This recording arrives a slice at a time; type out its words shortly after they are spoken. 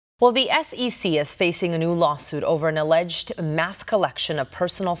Well, the SEC is facing a new lawsuit over an alleged mass collection of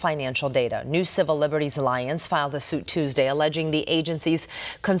personal financial data. New Civil Liberties Alliance filed a suit Tuesday alleging the agency's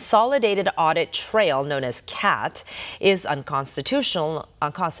Consolidated Audit Trail, known as CAT, is unconstitutional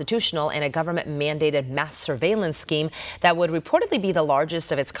and a government-mandated mass surveillance scheme that would reportedly be the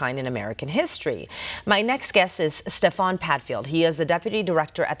largest of its kind in American history. My next guest is Stefan Padfield. He is the deputy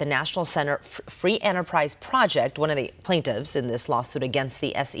director at the National Center Free Enterprise Project, one of the plaintiffs in this lawsuit against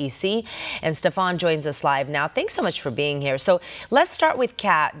the SEC. And Stefan joins us live now. Thanks so much for being here. So let's start with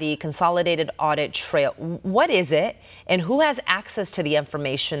CAT, the Consolidated Audit Trail. What is it, and who has access to the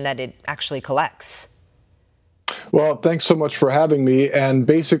information that it actually collects? Well, thanks so much for having me. And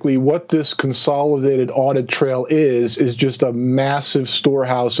basically what this consolidated audit trail is just a massive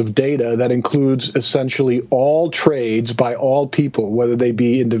storehouse of data that includes essentially all trades by all people, whether they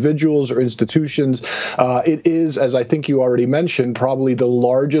be individuals or institutions. It is, as I think you already mentioned, probably the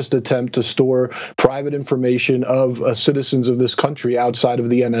largest attempt to store private information of citizens of this country outside of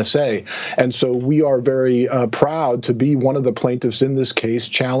the NSA. And so we are very proud to be one of the plaintiffs in this case,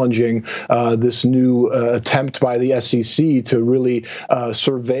 challenging this new attempt by the SEC to really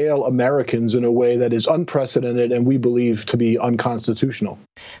surveil Americans in a way that is unprecedented and we believe to be unconstitutional.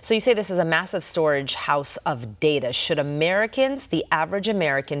 So you say this is a massive storage house of data. Should Americans, the average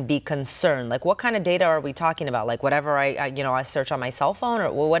American, be concerned? Like, what kind of data are we talking about? Like whatever I search on my cell phone,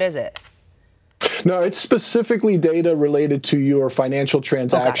 or what is it? No, it's specifically data related to your financial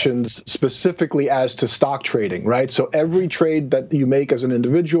transactions, specifically as to stock trading, right? So every trade that you make as an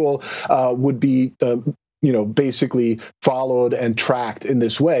individual would be basically followed and tracked in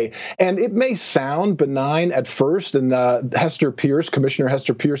this way. And it may sound benign at first, and Commissioner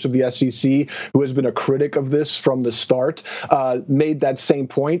Hester Pierce of the SEC, who has been a critic of this from the start, made that same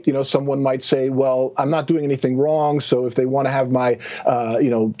point. Someone might say, well, I'm not doing anything wrong, so if they want to have my,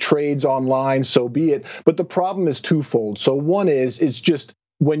 trades online, so be it. But the problem is twofold. So one is, it's just,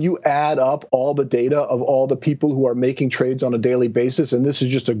 when you add up all the data of all the people who are making trades on a daily basis, and this is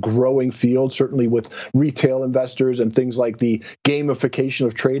just a growing field, certainly with retail investors and things like the gamification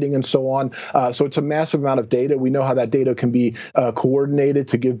of trading and so on. So it's a massive amount of data. We know how that data can be coordinated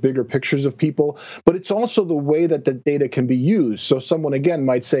to give bigger pictures of people, but it's also the way that the data can be used. So someone, again,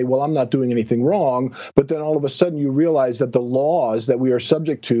 might say, well, I'm not doing anything wrong, but then all of a sudden you realize that the laws that we are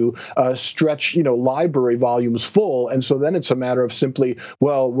subject to stretch, library volumes full. And so then it's a matter of simply,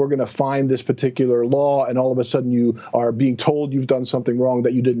 well, we're going to find this particular law, and all of a sudden you are being told you've done something wrong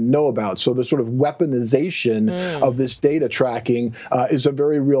that you didn't know about. So the sort of weaponization of this data tracking is a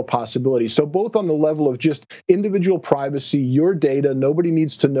very real possibility. So both on the level of just individual privacy, your data, nobody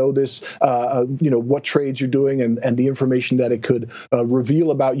needs to know this, what trades you're doing and the information that it could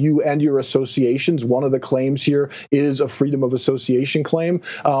reveal about you and your associations. One of the claims here is a freedom of association claim,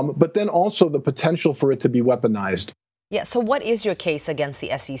 but then also the potential for it to be weaponized. Yeah, so what is your case against the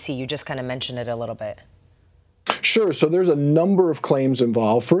SEC? You just kind of mentioned it a little bit. Sure. So there's a number of claims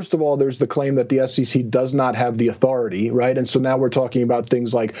involved. First of all, there's the claim that the SEC does not have the authority, right? And so now we're talking about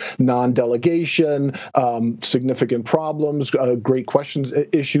things like non-delegation, significant problems, great questions,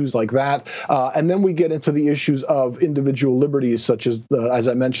 issues like that. And then we get into the issues of individual liberties, such as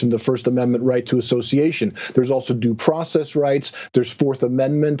I mentioned, the First Amendment right to association. There's also due process rights. There's Fourth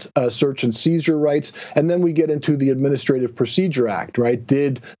Amendment search and seizure rights. And then we get into the Administrative Procedure Act, right?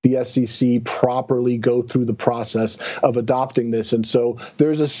 Did the SEC properly go through the process of adopting this? And so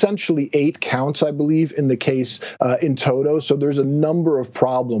there's essentially 8 counts, I believe, in the case in toto. So there's a number of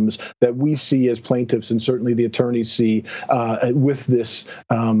problems that we see as plaintiffs, and certainly the attorneys see with this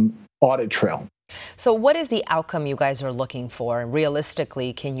audit trail. So what is the outcome you guys are looking for? And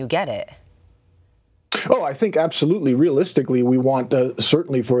realistically, can you get it? Oh, I think absolutely. Realistically, we want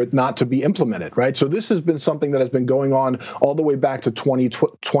certainly for it not to be implemented, right? So this has been something that has been going on all the way back to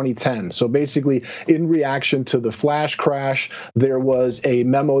 2010. So basically, in reaction to the flash crash, there was a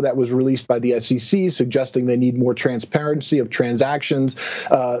memo that was released by the SEC suggesting they need more transparency of transactions.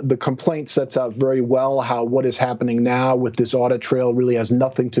 The complaint sets out very well how what is happening now with this audit trail really has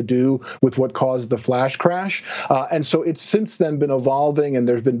nothing to do with what caused the flash crash. And so it's since then been evolving, and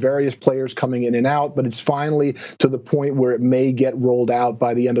there's been various players coming in and out, but it's finally to the point where it may get rolled out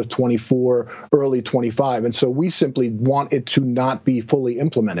by the end of 24, early 25. And so we simply want it to not be fully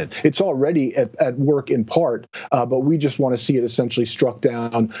implemented. It's already at work in part, but we just want to see it essentially struck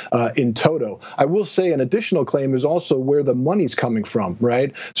down in toto. I will say an additional claim is also where the money's coming from,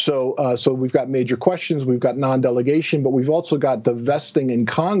 right? So we've got major questions, we've got non-delegation, but we've also got the vesting in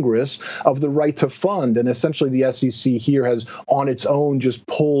Congress of the right to fund. And essentially the SEC here has on its own just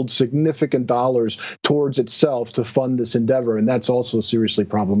pulled significant dollars towards itself to fund this endeavor, and that's also seriously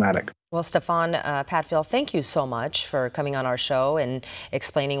problematic. Well, Stefan, Padfield, thank you so much for coming on our show and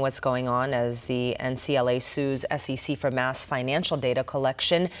explaining what's going on as the NCLA sues SEC for mass financial data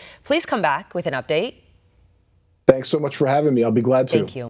collection. Please come back with an update. Thanks so much for having me. I'll be glad to. Thank you.